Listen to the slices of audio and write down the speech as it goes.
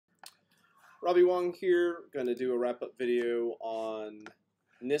Robbie Wang here, going to do a wrap-up video on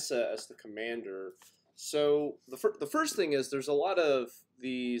Nissa as the commander. So the first thing is there's a lot of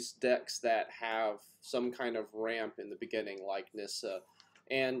these decks that have some kind of ramp in the beginning, like Nissa.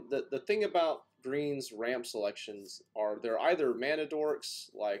 And the thing about Green's ramp selections are they're either mana dorks,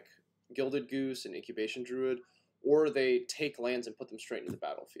 like Gilded Goose and Incubation Druid, or they take lands and put them straight into the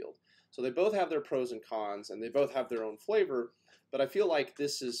battlefield. So they both have their pros and cons, and they both have their own flavor, but I feel like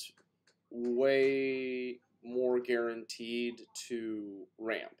this is way more guaranteed to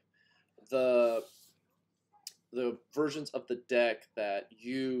ramp. The versions of the deck that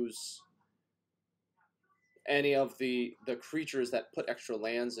use any of the creatures that put extra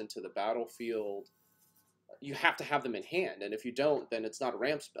lands into the battlefield, you have to have them in hand, and if you don't, then it's not a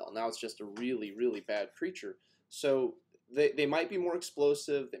ramp spell. Now it's just a really, really bad creature. So they might be more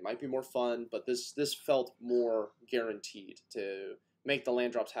explosive, they might be more fun, but this felt more guaranteed to make the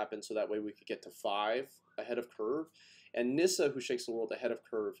land drops happen, so that way we could get to 5 ahead of curve. And Nissa, who shakes the world ahead of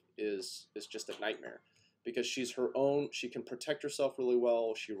curve, is just a nightmare, because she's her own. She can protect herself really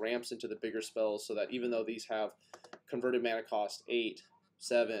well. She ramps into the bigger spells, so that even though these have converted mana cost 8,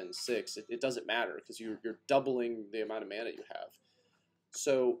 7, 6, it doesn't matter, because you're doubling the amount of mana you have.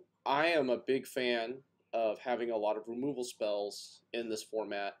 So I am a big fan of having a lot of removal spells in this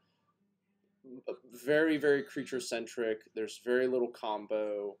format. Very, very creature-centric. There's very little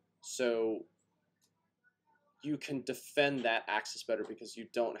combo, so you can defend that axis better because you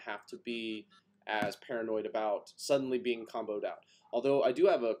don't have to be as paranoid about suddenly being comboed out. Although I do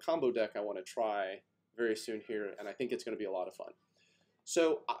have a combo deck I want to try very soon here, and I think it's going to be a lot of fun.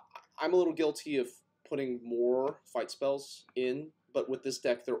 So I'm a little guilty of putting more fight spells in, but with this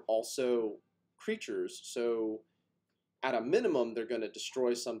deck they're also creatures, so at a minimum they're going to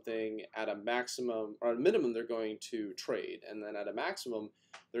destroy something, at a maximum, or at a minimum they're going to trade, and then at a maximum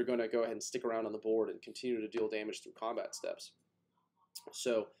they're going to go ahead and stick around on the board and continue to deal damage through combat steps.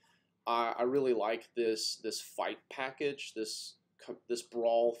 So I really like this fight package, this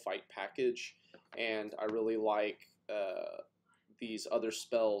Brawl fight package, and I really like these other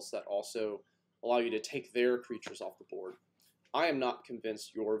spells that also allow you to take their creatures off the board. I am not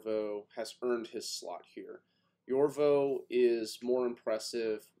convinced Yorvo has earned his slot here. Yorvo is more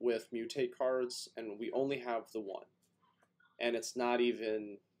impressive with mutate cards, and we only have the one. And it's not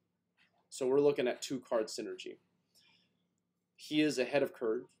even... So we're looking at 2-card synergy. He is ahead of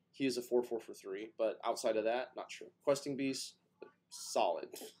curve. He is a 4/4 for 3, but outside of that, not sure. Questing Beast, solid.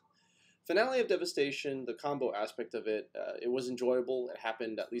 Finale of Devastation, the combo aspect of it, it was enjoyable. It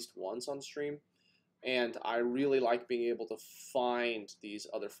happened at least once on stream. And I really like being able to find these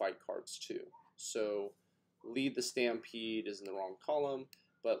other fight cards too. So Lead the Stampede is in the wrong column,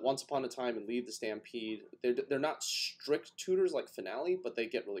 but Once Upon a Time and Lead the Stampede, they're not strict tutors like Finale, but they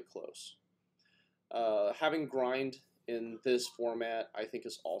get really close. Having grind in this format I think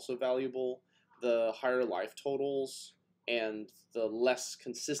is also valuable. The higher life totals and the less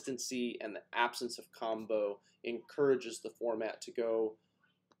consistency and the absence of combo encourages the format to go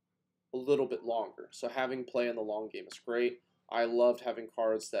a little bit longer. So having play in the long game is great. I loved having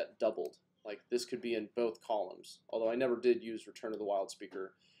cards that doubled. Like this could be in both columns, although I never did use Return of the Wildspeaker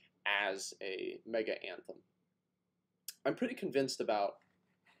as a mega anthem. I'm pretty convinced about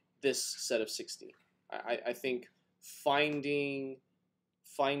this set of 60. I think finding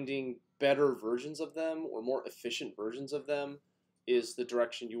better versions of them, or more efficient versions of them, is the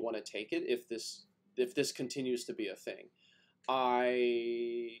direction you want to take it if this continues to be a thing.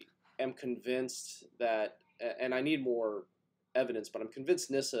 I am convinced that, and I need more evidence, but I'm convinced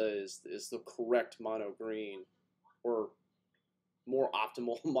Nissa is the correct mono green, or more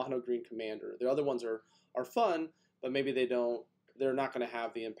optimal mono green commander. The other ones are fun, but maybe they're not going to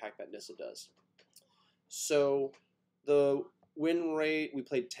have the impact that Nissa does. So the win rate, we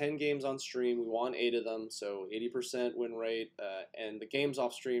played 10 games on stream, we won 8 of them, so 80% win rate, and the games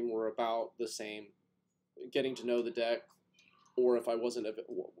off stream were about the same. Getting to know the deck, or if I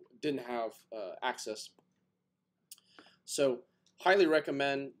didn't have access. So highly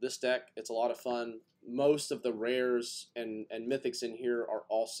recommend this deck. It's a lot of fun. Most of the rares and mythics in here are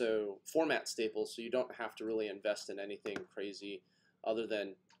also format staples, so you don't have to really invest in anything crazy other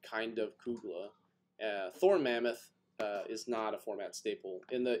than kind of Kogla. Thorn Mammoth is not a format staple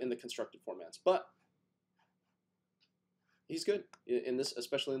in the constructed formats, but he's good in this,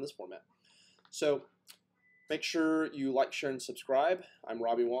 especially in this format. So make sure you like, share, and subscribe. I'm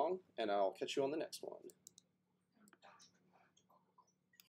Robbie Wang, and I'll catch you on the next one.